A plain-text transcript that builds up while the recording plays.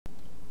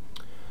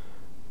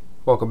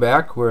Welcome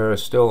back. We're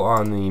still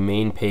on the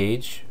main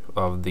page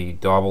of the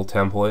Dobble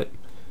template.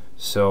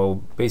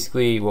 So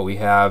basically what we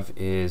have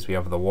is we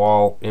have the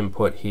wall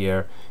input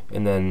here,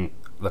 and then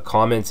the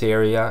comments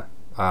area,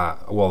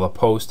 the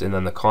post, and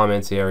then the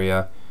comments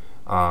area.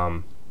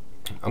 I'm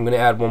going to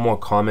add one more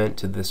comment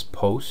to this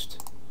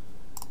post.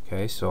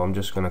 Okay, so I'm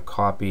just going to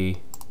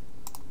copy,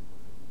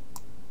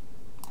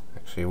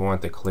 actually we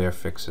want the clear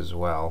fix as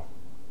well.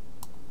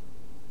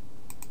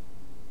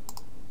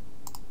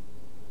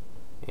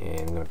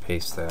 And I'm going to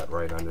paste that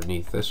right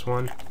underneath this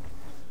one.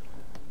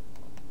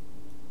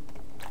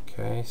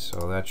 Okay,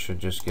 so that should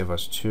just give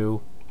us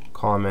 2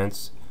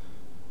 comments.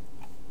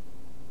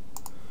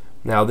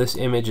 Now this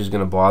image is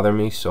going to bother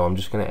me, so I'm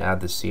just going to add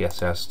the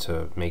CSS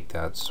to make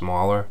that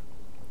smaller.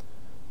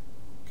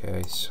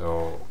 Okay,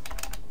 so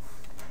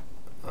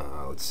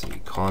let's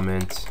see,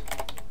 comment,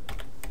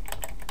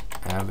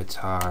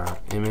 avatar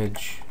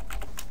image.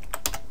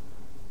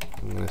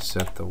 I'm going to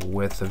set the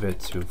width of it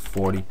to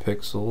 40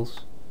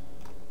 pixels.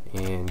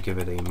 And give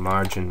it a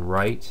margin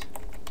right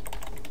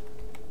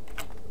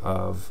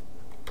of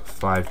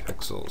 5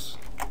 pixels.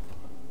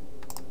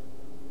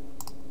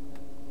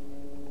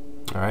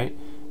 Alright,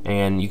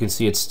 and you can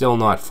see it's still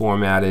not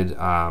formatted.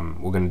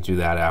 We're going to do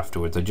that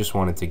afterwards. I just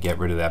wanted to get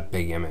rid of that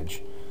big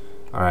image.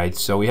 Alright,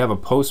 so we have a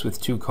post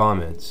with 2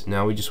 comments.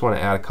 Now we just want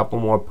to add a couple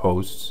more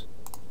posts.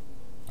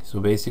 So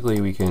basically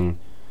we can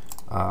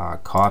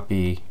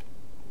copy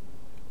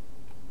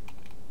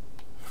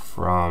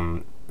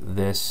from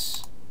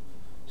this.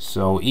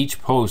 So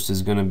each post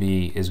is going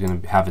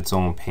to have its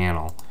own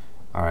panel.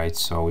 All right,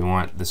 so we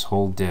want this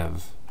whole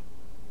div,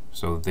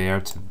 so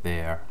there to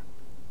there.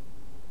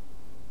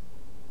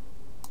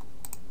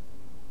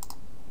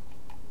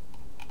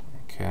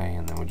 Okay,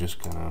 and then we're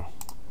just gonna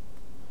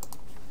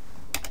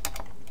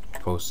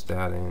post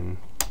that in,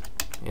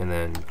 and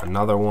then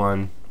another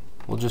one.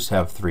 We'll just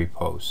have 3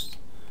 posts,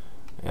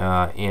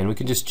 and we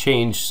can just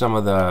change some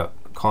of the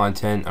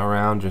content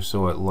around just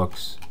so it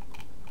looks.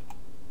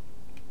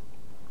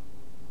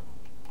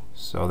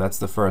 So that's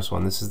the first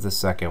one. This is the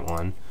second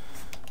one.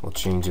 We'll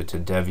change it to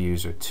dev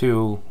user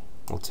 2.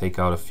 We'll take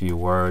out a few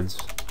words.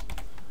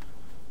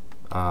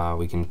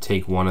 We can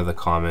take one of the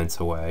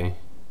comments away.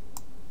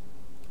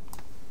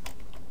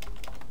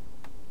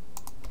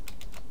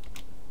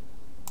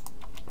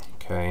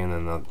 Okay, and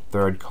then the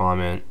third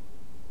comment,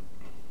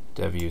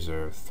 dev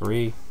user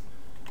 3.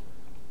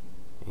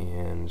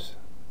 And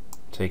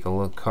take a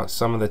look, cut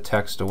some of the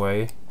text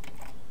away.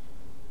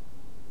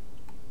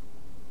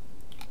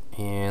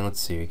 And let's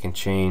see, we can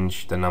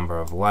change the number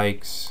of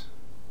likes.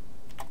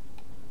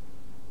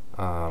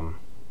 That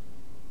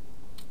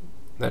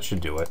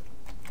should do it.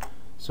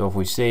 So if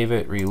we save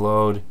it,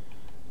 reload,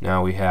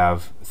 now we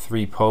have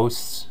 3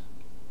 posts.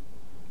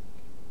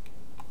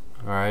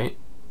 Alright,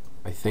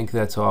 I think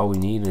that's all we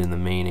need in the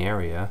main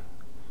area.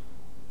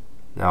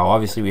 Now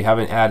obviously we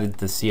haven't added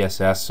the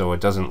CSS, so it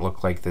doesn't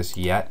look like this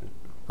yet,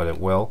 but it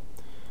will.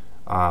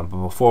 But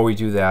before we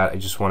do that, I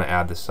just want to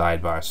add the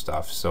sidebar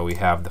stuff. So we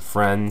have the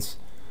friends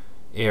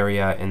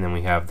area, and then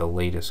we have the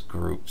latest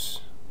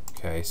groups.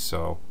 Okay,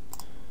 so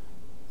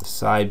the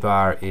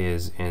sidebar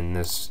is in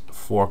this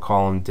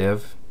 4-column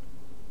div,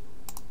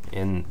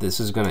 and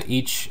this is going to,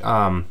 each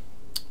sidebar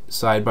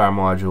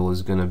module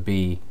is going to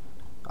be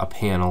a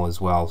panel as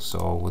well.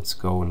 So let's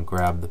go and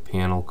grab the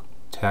panel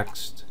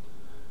text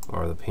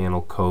or the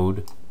panel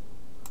code.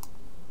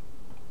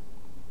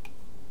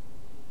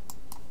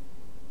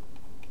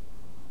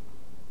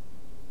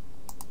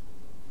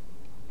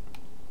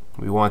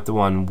 We want the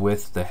one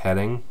with the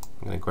heading.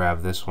 I'm going to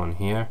grab this one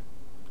here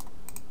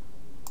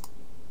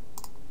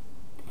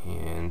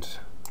and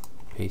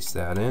paste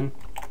that in.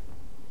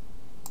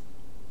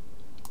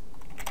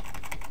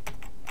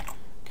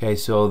 Okay,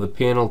 so the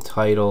panel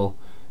title,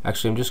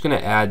 actually I'm just going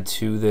to add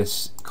to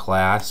this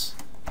class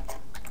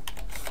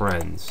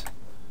friends,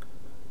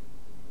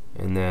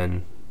 and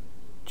then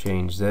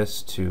change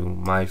this to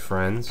my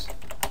friends.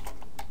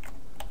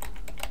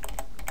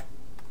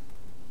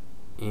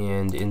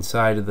 And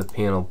inside of the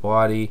panel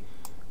body,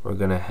 we're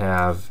going to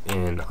have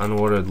an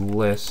unordered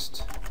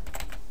list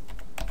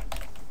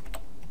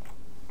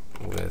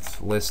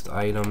with list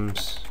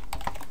items,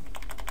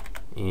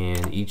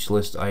 and each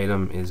list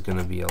item is going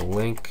to be a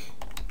link,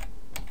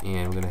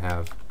 and we're going to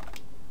have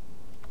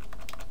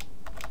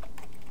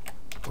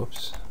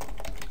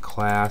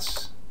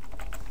class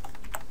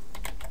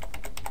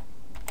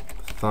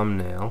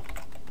thumbnail.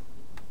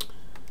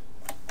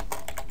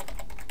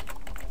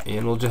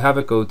 And we'll just have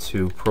it go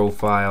to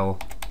profile.html.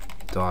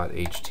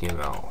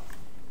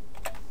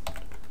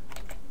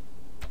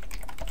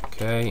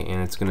 Okay,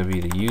 and it's going to be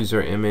the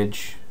user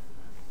image.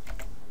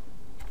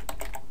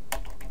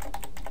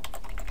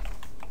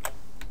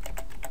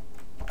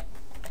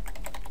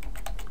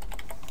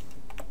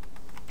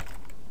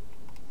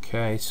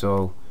 Okay,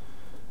 so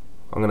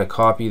I'm going to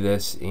copy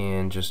this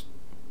and just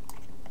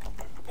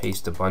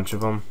paste a bunch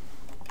of them.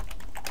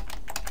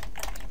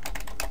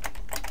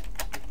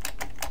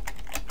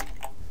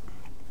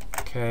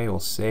 Okay, we'll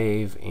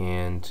save,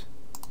 and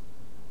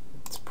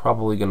it's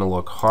probably going to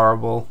look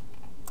horrible.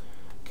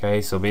 Okay,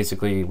 so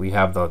basically we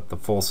have the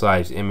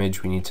full-size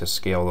image. We need to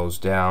scale those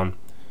down,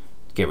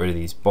 get rid of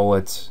these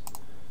bullets.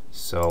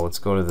 So let's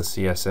go to the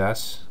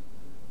CSS,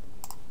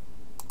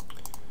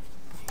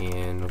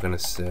 and we're going to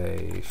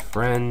say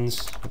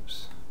friends,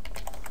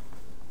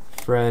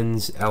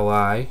 friends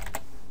li.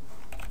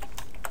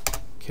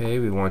 Okay,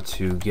 we want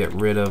to get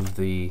rid of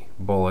the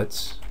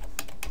bullets,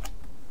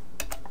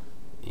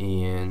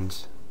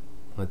 and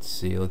let's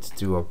see, let's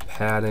do a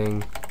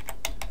padding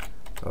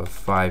of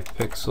 5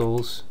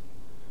 pixels,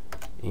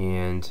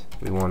 and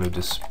we want to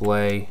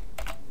display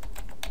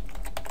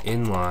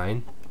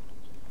inline,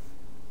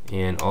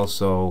 and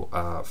also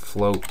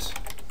float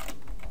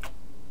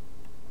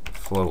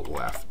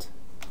left.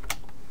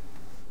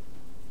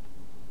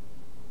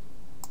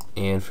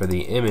 And for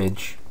the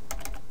image,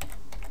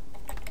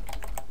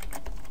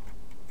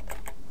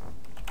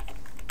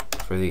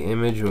 we're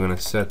going to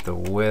set the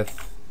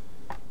width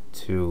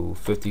to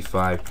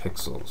 55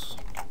 pixels.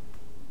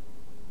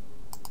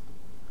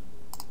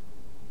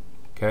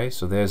 Okay,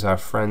 so there's our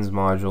friends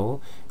module,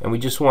 and we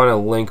just want to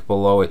link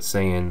below it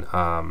saying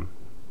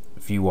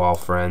view all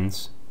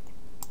friends.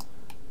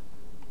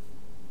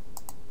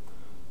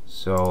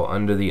 So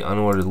under the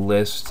unordered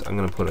list, I'm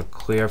going to put a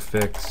clear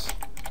fix,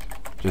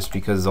 just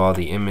because all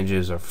the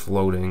images are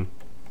floating,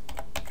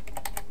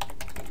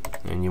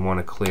 and you want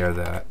to clear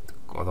that,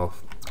 or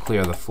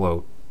clear the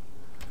float.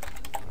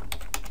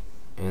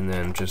 And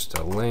then just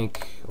a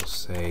link, we'll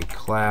say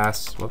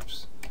class,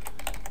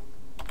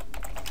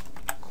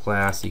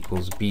 class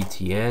equals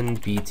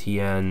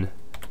btn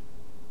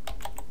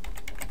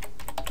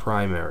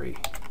primary.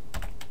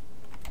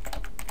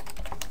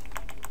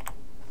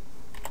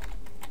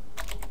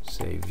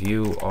 Say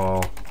view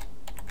all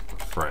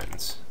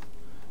friends,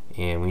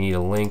 and we need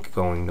a link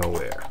going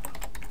nowhere.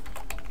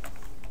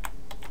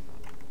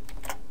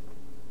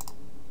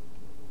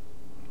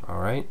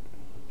 Alright,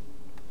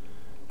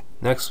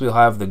 next we'll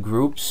have the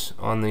groups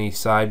on the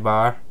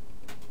sidebar,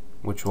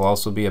 which will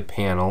also be a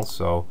panel,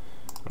 so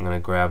I'm going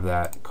to grab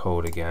that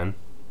code again,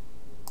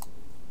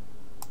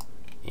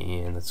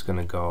 and it's going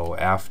to go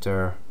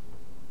after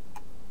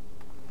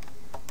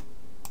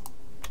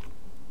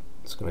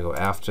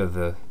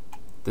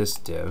this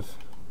div,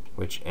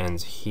 which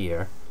ends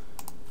here.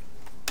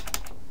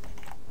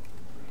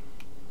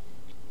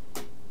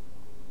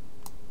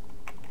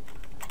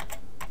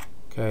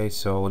 Okay,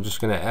 so we're just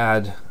going to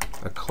add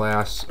a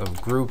class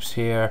of groups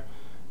here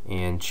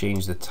and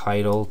change the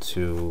title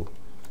to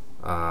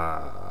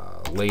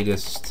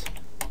latest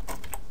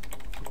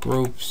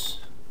groups,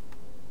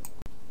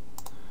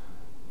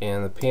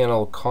 and the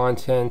panel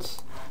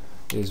content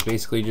is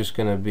basically just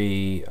going to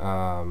be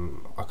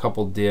a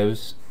couple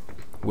divs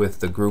with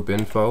the group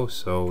info.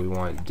 So we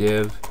want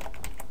div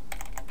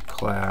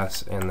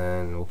class, and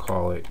then we'll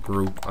call it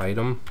group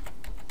item.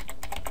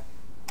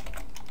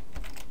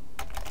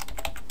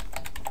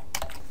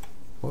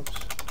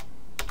 Whoops.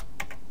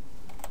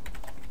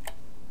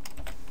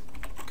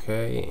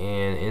 Okay,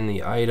 and in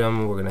the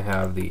item we're going to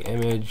have the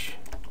image,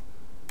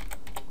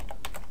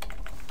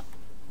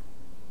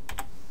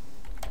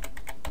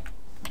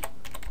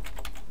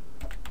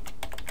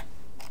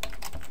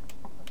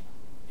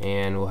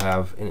 and we'll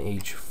have an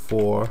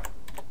H4,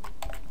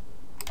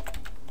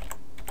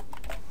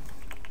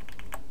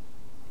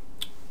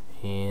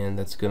 and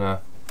that's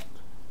gonna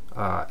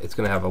it's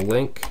gonna have a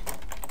link,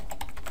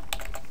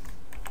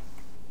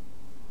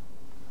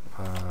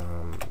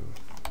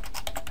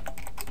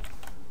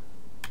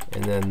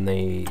 and then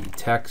the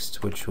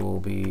text, which will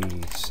be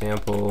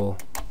sample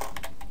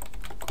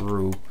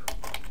group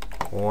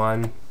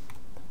 1.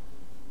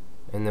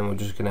 And then we're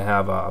just going to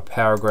have a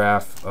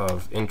paragraph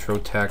of intro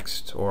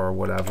text, or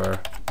whatever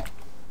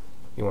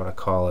you want to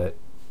call it.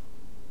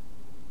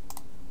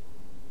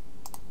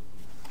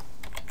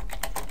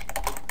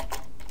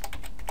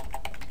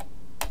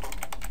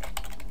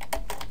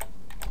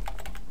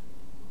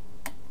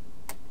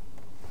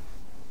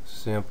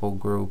 Sample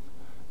group.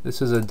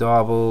 This is a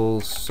Double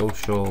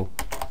social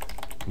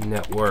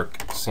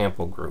network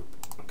sample group.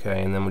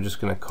 Okay, and then we're just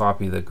going to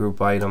copy the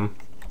group item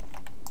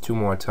 2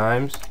 more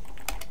times.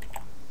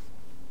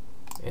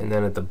 And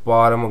then at the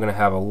bottom we're going to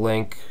have a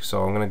link,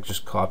 so I'm going to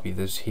just copy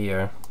this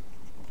here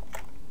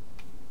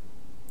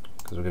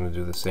because we're going to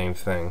do the same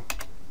thing,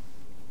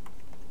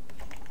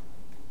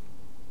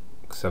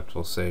 except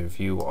we'll say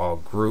view all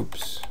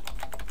groups,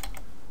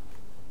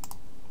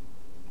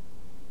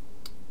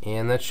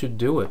 and that should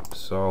do it.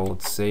 So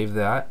let's save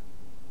that.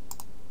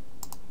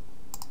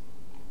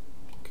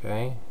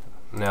 Okay,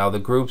 now the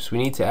groups, we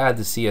need to add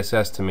the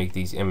CSS to make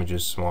these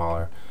images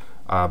smaller,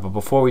 but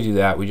before we do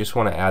that, we just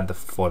want to add the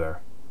footer.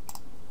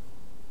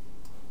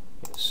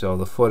 So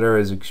the footer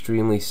is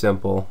extremely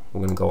simple.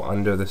 We're going to go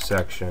under the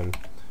section,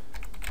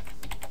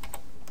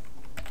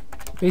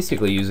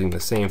 basically using the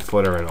same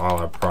footer in all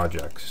our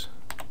projects.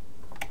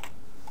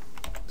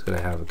 It's going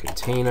to have a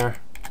container,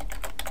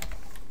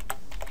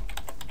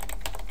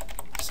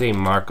 same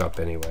markup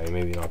anyway,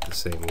 maybe not the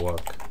same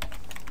look.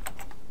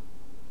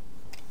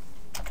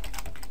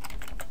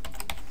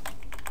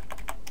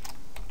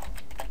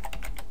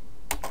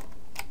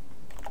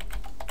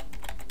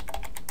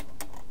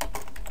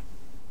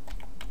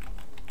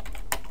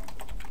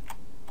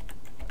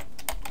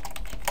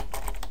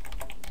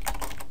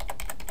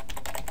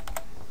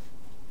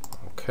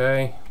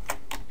 Okay.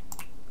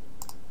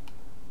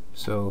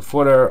 So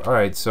footer,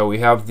 alright, so we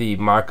have the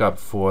markup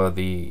for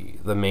the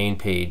main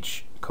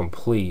page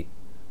complete.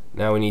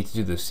 Now we need to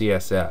do the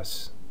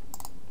CSS.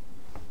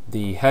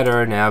 The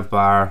header,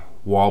 navbar,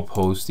 wall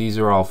post, these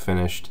are all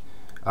finished.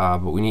 But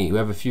we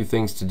have a few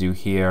things to do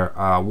here.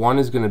 One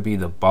is going to be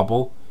the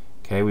bubble.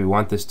 Okay, we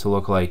want this to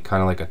look like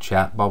kind of like a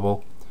chat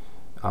bubble.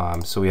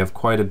 So we have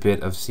quite a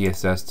bit of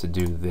CSS to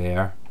do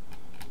there.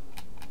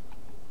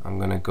 I'm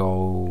going to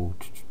go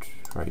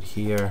right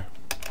here.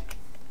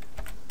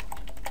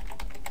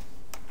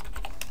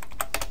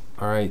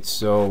 Alright,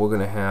 so we're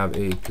going to have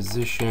a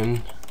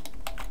position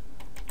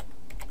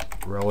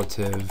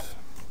relative.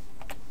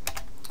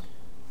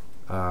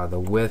 The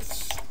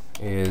width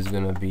is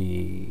going to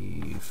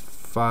be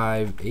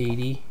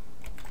 580,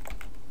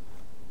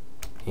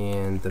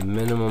 and the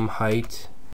minimum height